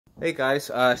Hey guys,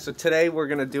 so today we're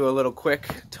going to do a little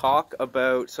quick talk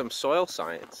about some soil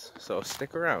science, so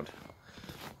stick around.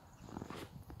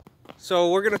 So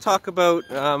we're going to talk about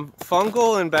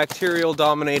fungal and bacterial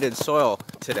dominated soil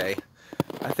today.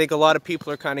 I think a lot of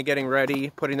people are kind of getting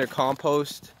ready, putting their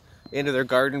compost into their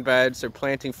garden beds, they're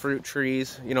planting fruit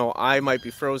trees. You know, I might be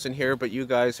frozen here, but you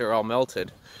guys are all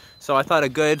melted. So I thought a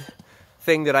good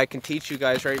thing that I can teach you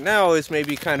guys right now is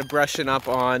maybe kind of brushing up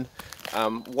on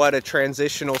what a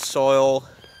transitional soil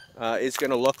is going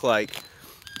to look like.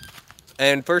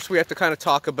 And first we have to kind of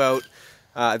talk about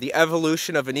the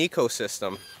evolution of an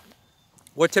ecosystem.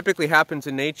 What typically happens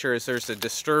in nature is there's a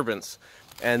disturbance,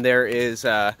 and there is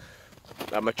a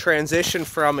transition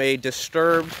from a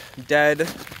disturbed, dead,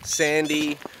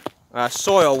 sandy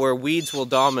soil where weeds will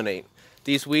dominate.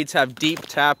 These weeds have deep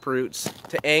tap roots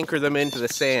to anchor them into the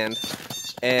sand,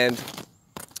 and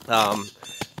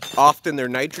often they're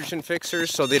nitrogen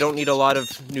fixers, so they don't need a lot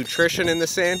of nutrition in the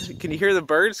sand. Can you hear the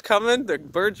birds coming? The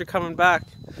birds are coming back.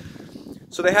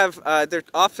 So they have, they're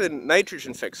often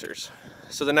nitrogen fixers.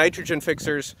 So the nitrogen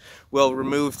fixers will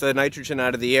remove the nitrogen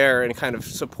out of the air and kind of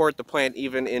support the plant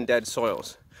even in dead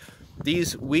soils.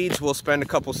 These weeds will spend a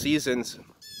couple seasons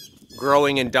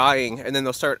growing and dying, and then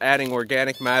they'll start adding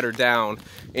organic matter down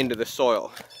into the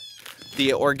soil.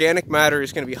 The organic matter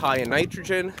is going to be high in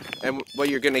nitrogen, and what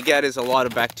you're going to get is a lot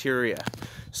of bacteria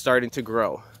starting to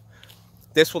grow.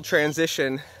 This will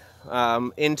transition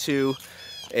into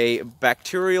a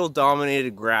bacterial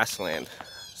dominated grassland.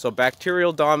 So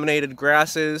bacterial dominated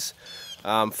grasses,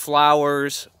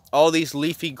 flowers, all these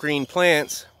leafy green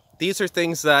plants, these are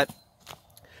things that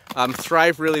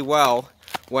thrive really well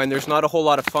when there's not a whole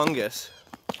lot of fungus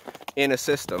in a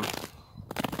system.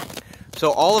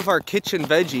 So all of our kitchen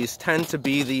veggies tend to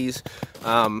be these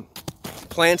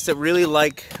plants that really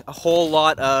like a whole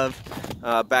lot of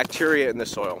bacteria in the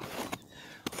soil.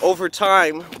 Over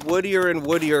time, woodier and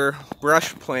woodier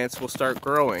brush plants will start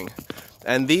growing,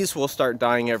 and these will start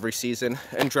dying every season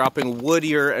and dropping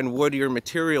woodier and woodier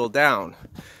material down.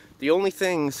 The only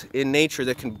things in nature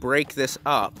that can break this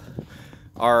up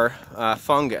are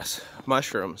fungus,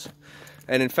 mushrooms.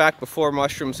 And in fact, before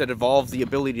mushrooms had evolved the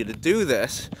ability to do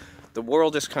this, the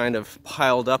world just kind of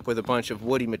piled up with a bunch of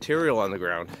woody material on the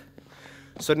ground.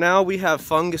 So now we have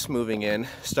fungus moving in,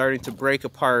 starting to break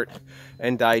apart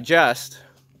and digest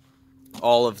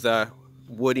all of the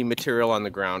woody material on the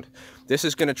ground. This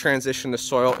is going to transition the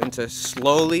soil into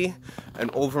slowly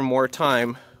and over more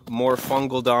time, more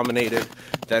fungal dominated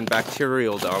than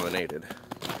bacterial dominated.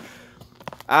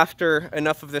 After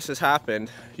enough of this has happened,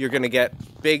 you're going to get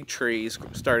big trees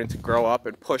starting to grow up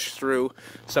and push through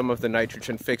some of the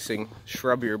nitrogen fixing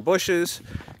shrubbier bushes,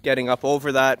 getting up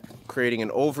over that, creating an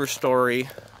overstory.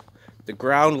 The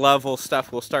ground level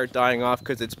stuff will start dying off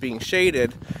because it's being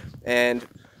shaded, and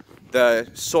the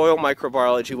soil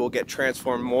microbiology will get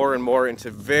transformed more and more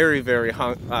into very, very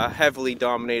heavily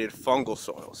dominated fungal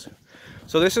soils.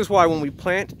 So this is why when we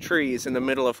plant trees in the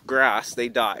middle of grass, they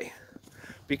die.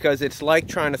 Because it's like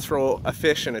trying to throw a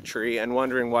fish in a tree and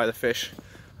wondering why the fish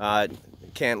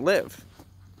can't live.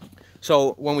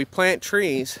 So when we plant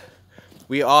trees,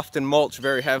 we often mulch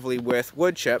very heavily with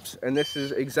wood chips, and this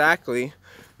is exactly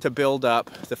to build up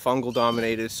the fungal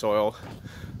dominated soil,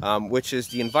 which is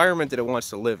the environment that it wants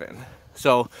to live in.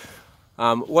 So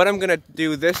what I'm going to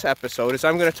do this episode is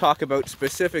I'm going to talk about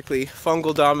specifically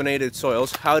fungal dominated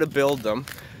soils, how to build them,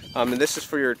 and this is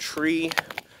for your tree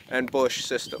and bush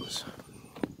systems.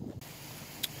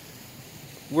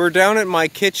 We're down at my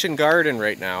kitchen garden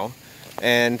right now,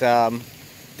 and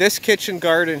this kitchen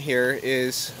garden here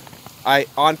is,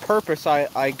 on purpose,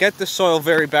 I get the soil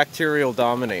very bacterial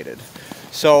dominated.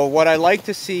 So what I like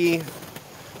to see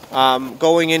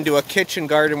going into a kitchen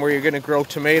garden where you're going to grow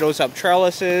tomatoes up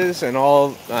trellises and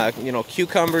all,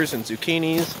 cucumbers and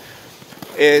zucchinis,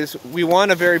 is we want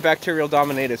a very bacterial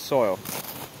dominated soil.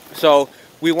 So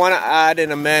we want to add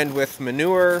and amend with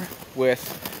manure,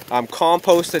 with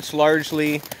compost that's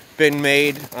largely been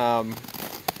made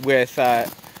with a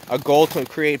goal to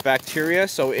create bacteria.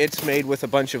 So it's made with a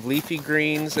bunch of leafy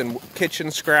greens and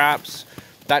kitchen scraps,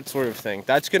 that sort of thing.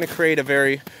 That's going to create a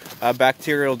very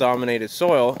bacterial dominated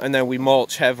soil. And then we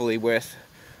mulch heavily with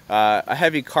a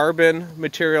heavy carbon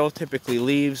material, typically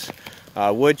leaves,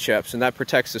 wood chips, and that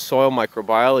protects the soil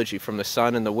microbiology from the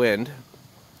sun and the wind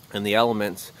and the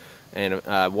elements, and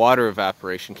water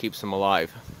evaporation keeps them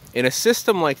alive. In a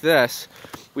system like this,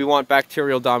 we want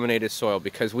bacterial dominated soil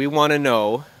because we want to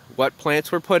know what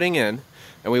plants we're putting in,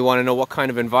 and we want to know what kind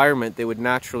of environment they would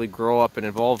naturally grow up and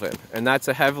evolve in. And that's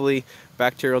a heavily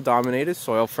bacterial dominated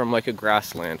soil from like a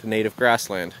grassland, a native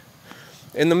grassland.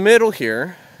 In the middle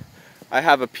here, I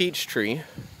have a peach tree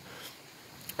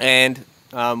And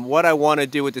what I want to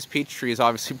do with this peach tree is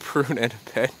obviously prune it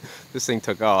a bit. This thing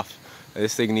took off.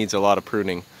 This thing needs a lot of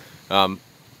pruning.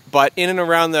 But in and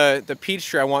around the peach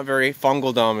tree, I want very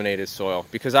fungal dominated soil,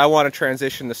 because I want to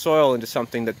transition the soil into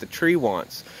something that the tree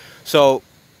wants. So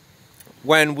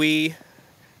when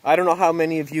I don't know how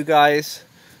many of you guys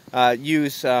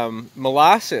use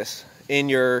molasses in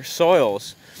your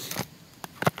soils.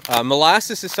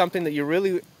 Molasses is something that you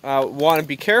really want to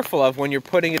be careful of when you're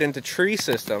putting it into tree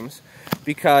systems,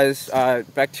 because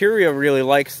bacteria really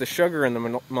likes the sugar in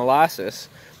the molasses.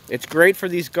 It's great for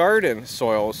these garden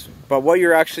soils, but what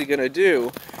you're actually going to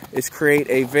do is create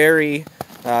a very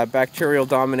bacterial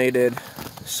dominated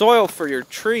soil for your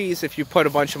trees if you put a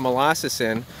bunch of molasses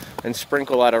in and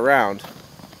sprinkle that around.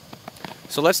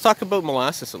 So let's talk about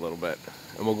molasses a little bit,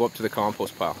 and we'll go up to the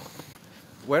compost pile.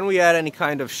 When we add any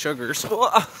kind of sugars,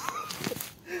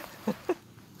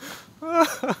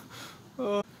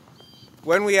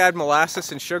 when we add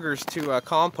molasses and sugars to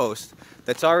compost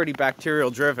that's already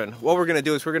bacterial driven, what we're going to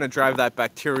do is we're going to drive that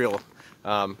bacterial,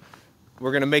 we're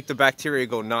going to make the bacteria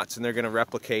go nuts, and they're going to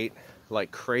replicate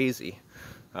like crazy.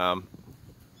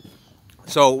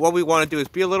 So what we want to do is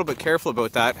be a little bit careful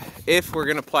about that if we're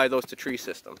going to apply those to tree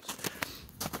systems.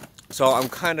 So I'm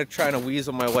kind of trying to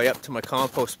weasel my way up to my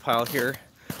compost pile here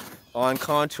on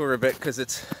contour a bit, because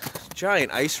it's a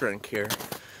giant ice rink here.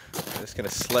 I'm just going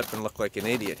to slip and look like an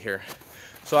idiot here.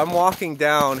 So I'm walking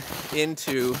down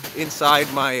inside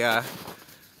my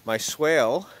my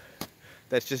swale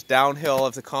that's just downhill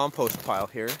of the compost pile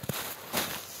here.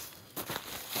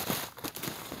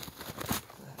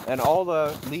 And all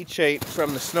the leachate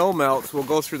from the snow melts will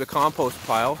go through the compost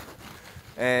pile,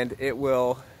 and it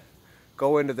will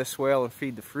go into the swale and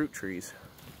feed the fruit trees.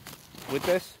 With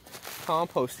this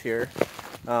compost here,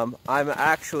 I'm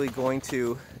actually going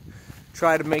to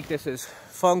try to make this as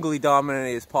fungally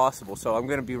dominated as possible. So I'm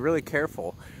going to be really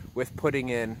careful with putting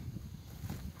in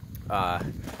a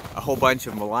whole bunch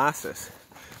of molasses.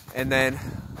 And then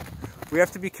we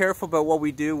have to be careful about what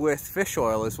we do with fish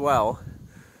oil as well.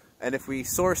 And if we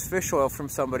source fish oil from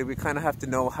somebody, we kind of have to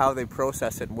know how they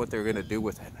process it and what they're going to do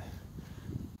with it.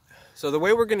 So the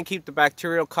way we're going to keep the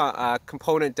bacterial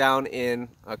component down in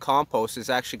compost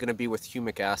is actually going to be with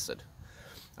humic acid.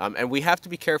 And we have to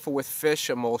be careful with fish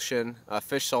emulsion,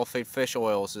 fish sulfate, fish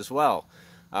oils as well.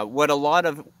 What a lot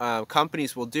of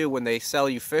companies will do when they sell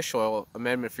you fish oil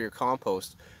amendment for your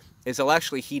compost is they'll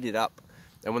actually heat it up.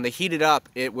 And when they heat it up,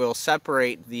 it will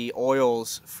separate the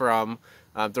oils from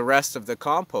the rest of the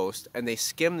compost, and they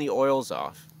skim the oils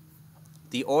off.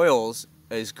 The oils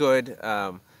is good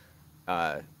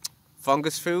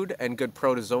fungus food and good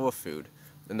protozoa food,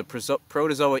 and the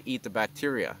protozoa eat the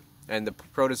bacteria, and the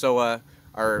protozoa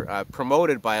are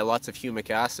promoted by lots of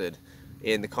humic acid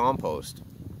in the compost.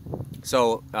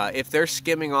 So if they're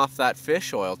skimming off that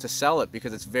fish oil to sell it,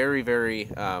 because it's very very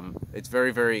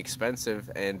expensive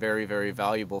and very very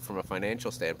valuable from a financial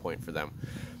standpoint for them,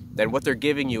 then what they're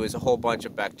giving you is a whole bunch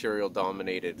of bacterial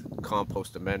dominated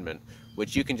compost amendment,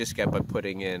 which you can just get by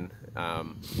putting in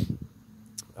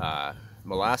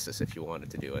molasses if you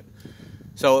wanted to do it.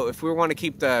 So if we want to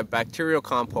keep the bacterial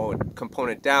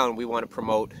component down, we want to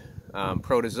promote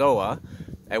protozoa,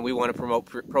 and we want to promote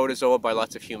protozoa by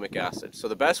lots of humic acid. So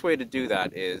the best way to do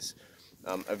that is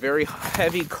a very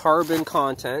heavy carbon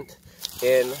content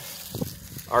in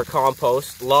our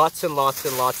compost, lots and lots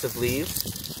and lots of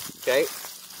leaves, okay?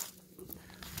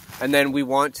 And then we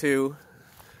want to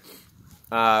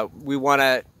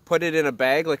put it in a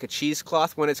bag like a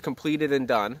cheesecloth when it's completed and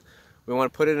done. We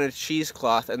want to put it in a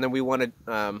cheesecloth, and then we want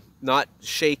to not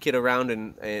shake it around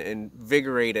and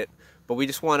invigorate it, but we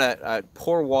just want to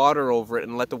pour water over it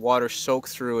and let the water soak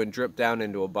through and drip down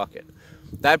into a bucket.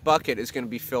 That bucket is going to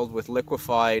be filled with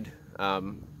liquefied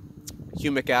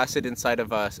humic acid inside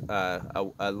of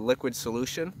a liquid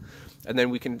solution, and then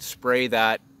we can spray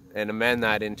that and amend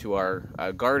that into our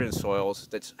garden soils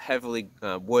that's heavily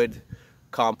wood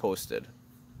composted.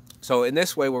 So in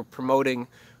this way we're promoting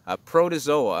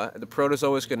protozoa. The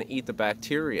protozoa is going to eat the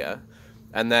bacteria,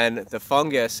 and then the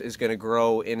fungus is going to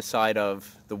grow inside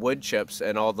of the wood chips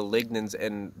and all the lignins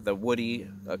and the woody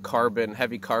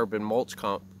heavy carbon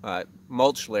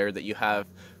mulch layer that you have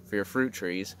for your fruit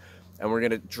trees. And we're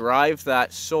going to drive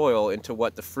that soil into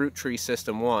what the fruit tree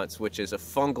system wants, which is a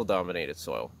fungal dominated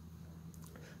soil.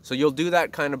 So you'll do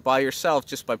that kind of by yourself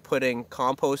just by putting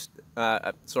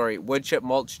wood chip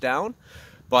mulch down.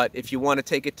 But if you want to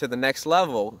take it to the next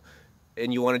level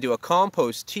and you want to do a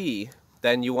compost tea,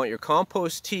 then you want your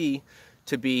compost tea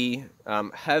to be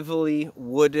heavily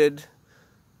wooded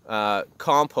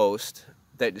compost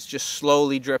that is just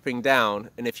slowly dripping down.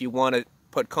 And if you want to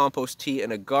put compost tea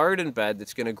in a garden bed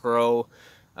that's going to grow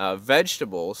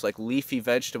vegetables, like leafy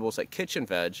vegetables, like kitchen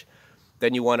veg,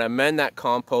 then you want to amend that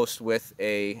compost with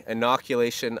a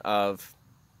inoculation of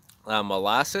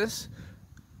molasses,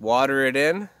 water it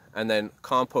in, and then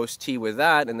compost tea with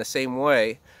that in the same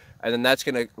way. And then that's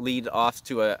going to lead off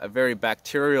to a very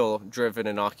bacterial driven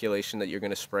inoculation that you're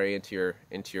going to spray into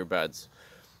your beds.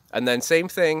 And then same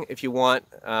thing, if you want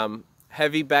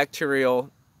heavy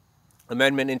bacterial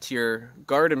amendment into your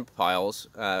garden piles,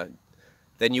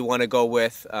 then you want to go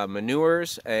with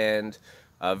manures and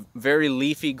very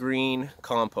leafy green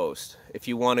compost. If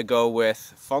you want to go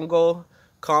with fungal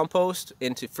compost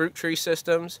into fruit tree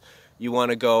systems, you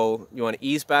want to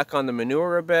ease back on the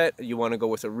manure a bit. You want to go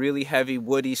with a really heavy,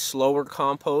 woody, slower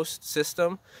compost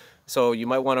system. So you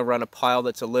might want to run a pile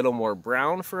that's a little more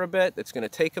brown for a bit. That's going to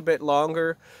take a bit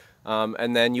longer.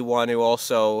 And then you want to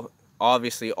also,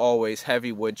 obviously, always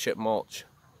heavy wood chip mulch.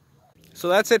 So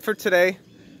that's it for today.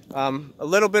 A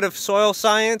little bit of soil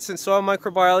science and soil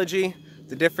microbiology,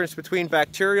 the difference between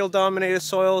bacterial dominated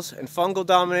soils and fungal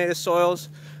dominated soils,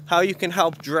 how you can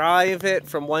help drive it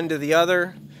from one to the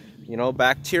other. You know,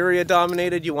 bacteria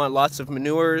dominated, you want lots of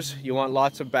manures, you want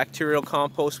lots of bacterial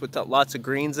compost with lots of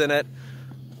greens in it.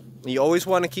 You always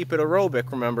want to keep it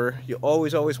aerobic, remember. You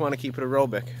always want to keep it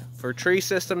aerobic. For tree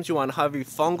systems, you want heavy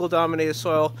fungal dominated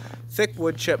soil, thick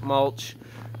wood chip mulch,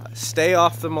 stay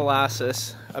off the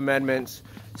molasses amendments,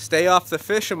 stay off the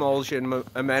fish emulsion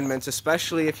amendments,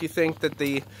 especially if you think that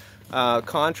the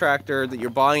contractor that you're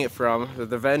buying it from, or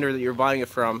the vendor that you're buying it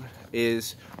from,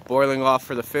 is boiling off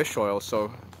for the fish oil.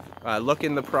 So look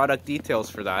in the product details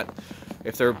for that.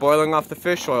 If they're boiling off the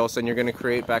fish oils, then you're going to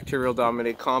create bacterial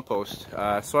dominated compost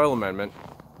soil amendment.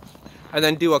 And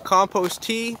then do a compost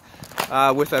tea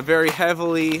with a very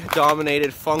heavily dominated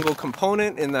fungal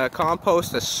component in the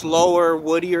compost, a slower,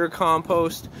 woodier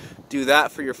compost. Do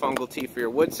that for your fungal tea for your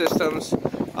wood systems.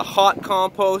 A hot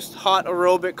compost, hot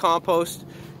aerobic compost,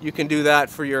 you can do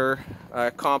that for your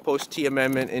compost tea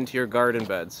amendment into your garden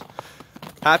beds.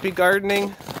 Happy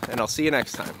gardening, and I'll see you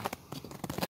next time.